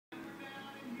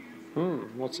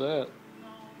What's that?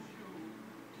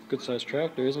 Good sized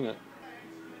tractor, isn't it?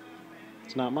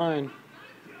 It's not mine.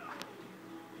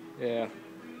 Yeah.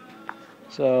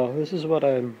 So, this is what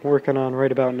I'm working on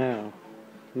right about now.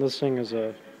 And this thing is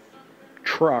a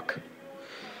truck.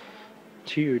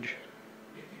 It's huge.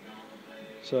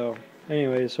 So,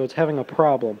 anyway, so it's having a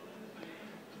problem.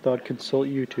 Thought I'd consult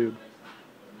YouTube.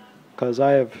 Because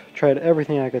I have tried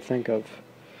everything I could think of.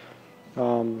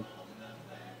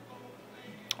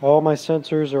 All my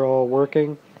sensors are all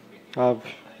working. I've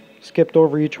skipped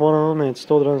over each one of them and it's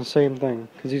still doing the same thing.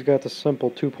 Because he's got the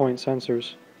simple 2-point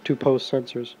sensors, 2-post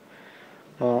sensors.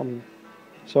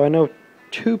 So I know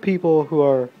 2 people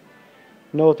who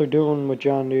know what they're doing with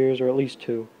John Deere's, or at least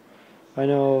 2. I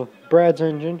know Brad's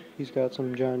Engine, he's got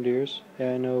some John Deere's, and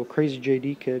I know Crazy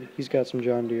JD Kid, he's got some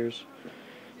John Deere's.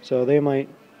 So they might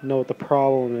know what the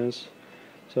problem is.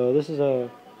 So this is a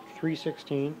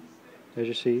 316, as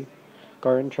you see,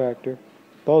 garden tractor.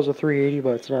 Ball's a 380,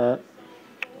 but it's not.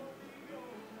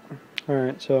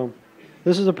 Alright, so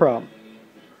this is a problem.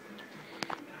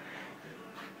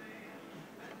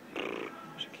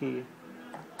 There's a key.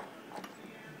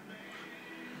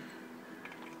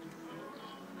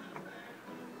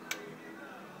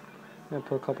 I'm going to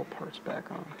put a couple parts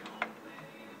back on.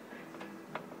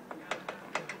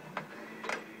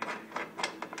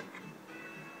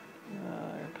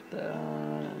 Put that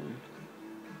on.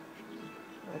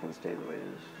 I can stay the way it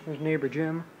is. There's neighbor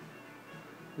Jim.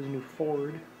 There's a new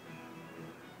Ford.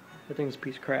 That thing's a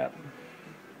piece of crap.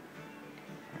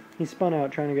 He spun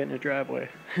out trying to get in the driveway.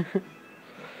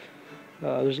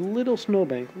 There's a little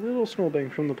snowbank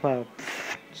from the plow.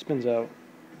 Spins out.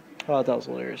 Oh, that was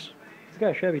hilarious. He's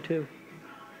got a Chevy too.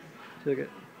 Look at,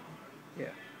 yeah,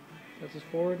 that's his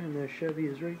Ford, and the Chevy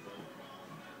is right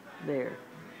there.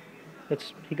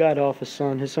 He got it off his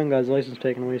son. His son got his license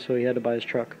taken away, so he had to buy his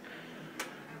truck.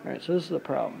 All right, so this is the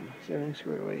problem. See, everything's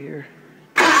squared away here.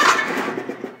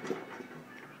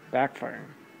 Backfiring.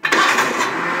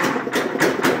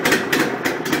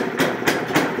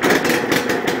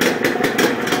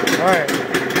 All right.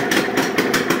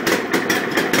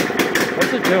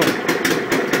 What's it doing?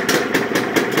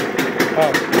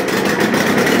 Oh.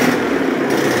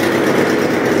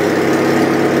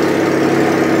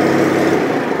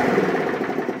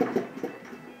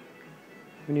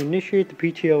 When you initiate the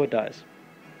PTO, it dies.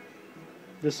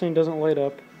 This thing doesn't light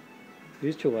up.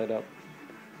 These two light up.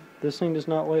 This thing does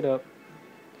not light up.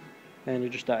 And it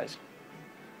just dies.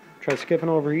 Try skipping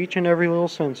over each and every little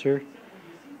sensor.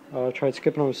 Tried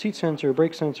skipping over seat sensor,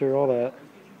 brake sensor, all that.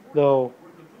 Though,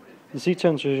 the seat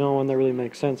sensor is the only one that really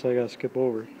makes sense I gotta skip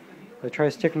over. I tried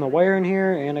sticking the wire in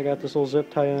here, and I got this little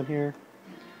zip tie on here.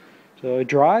 So it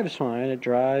drives fine. It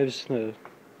drives, the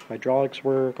hydraulics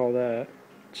work, all that. It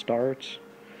starts.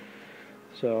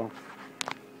 So,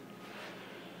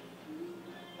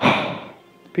 the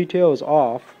PTO is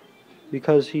off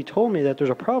because he told me that there's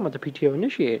a problem with the PTO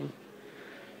initiating.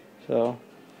 So,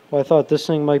 well, I thought this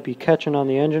thing might be catching on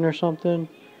the engine or something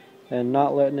and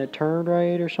not letting it turn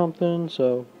right or something.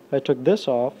 So I took this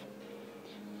off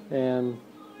and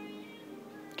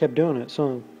kept doing it.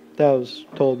 So that was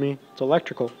told me it's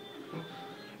electrical.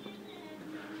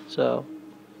 So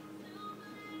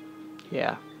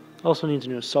yeah, also needs a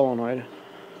new solenoid.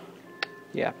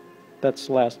 Yeah, that's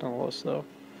last on the list though.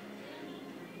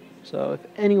 So if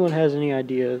anyone has any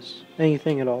ideas,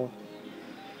 anything at all,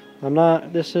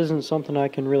 this isn't something I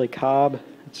can really cob.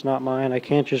 It's not mine. I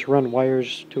can't just run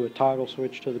wires to a toggle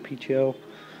switch to the PTO.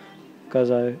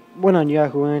 Because I went on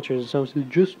Yahoo Answers and someone said,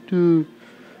 just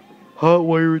hot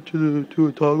wire it to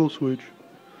a toggle switch.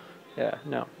 Yeah,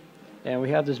 no. And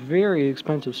we have this very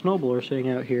expensive snowblower sitting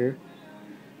out here.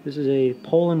 This is a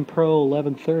Poland Pro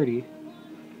 1130.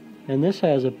 And this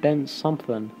has a bent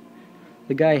something.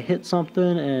 The guy hit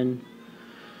something and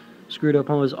screwed up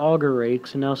one of his auger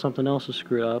rakes, and now something else is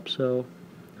screwed up, so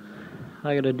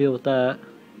I gotta deal with that.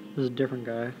 This is a different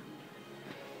guy.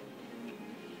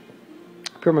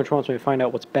 Pretty much wants me to find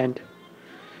out what's bent.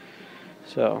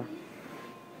 So,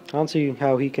 I don't see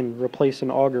how he can replace an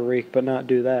auger rake but not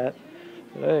do that.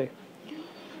 But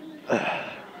hey.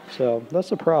 So, that's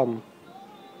the problem.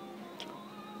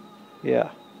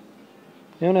 Yeah.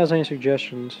 Anyone has any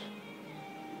suggestions?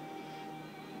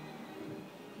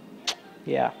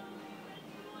 Yeah.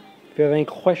 If you have any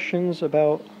questions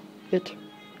about it,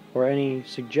 or any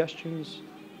suggestions,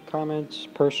 comments,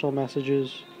 personal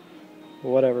messages,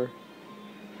 whatever.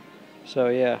 So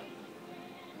yeah,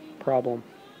 problem.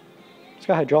 It's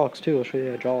got hydraulics too. I'll show you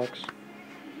the hydraulics.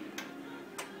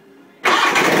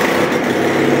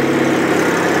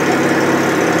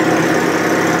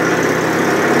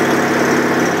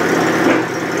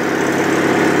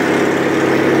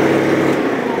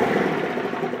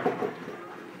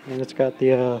 It's got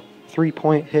the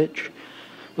 3-point hitch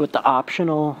with the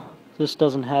optional. This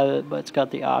doesn't have it, but it's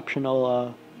got the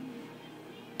optional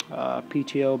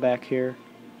PTO back here.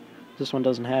 This one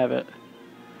doesn't have it,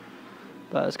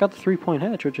 but it's got the 3-point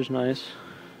hitch, which is nice.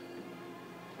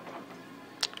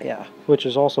 Yeah, which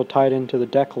is also tied into the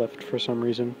deck lift for some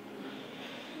reason.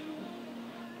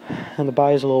 And the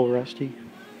body is a little rusty.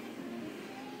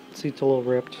 Seat's a little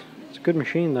ripped. It's a good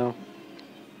machine though.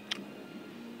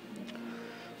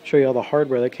 Show you all the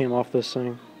hardware that came off this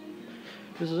thing.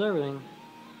 This is everything.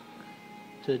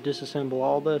 To disassemble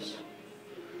all this.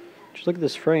 Just look at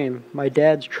this frame. My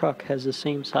dad's truck has the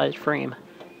same size frame.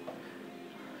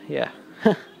 Yeah.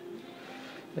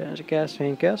 There's a gas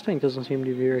tank. Gas tank doesn't seem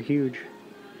to be very huge.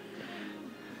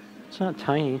 It's not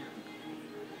tiny.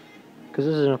 Because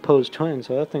this is an opposed twin,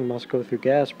 so that thing must go through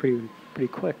gas pretty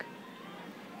quick.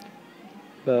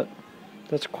 But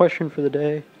that's a question for the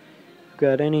day. If you've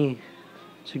got any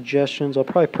suggestions, I'll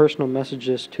probably personal message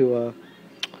this to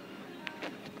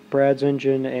Brad's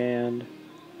Engine and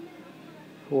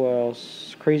who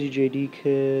else? Crazy JD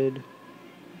Kid.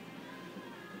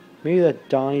 Maybe that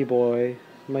Donnie boy.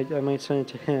 I might send it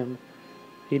to him.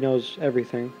 He knows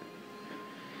everything.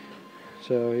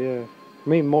 So yeah.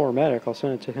 Maybe more Medic, I'll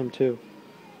send it to him too.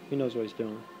 He knows what he's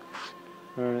doing.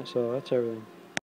 Alright, so that's everything.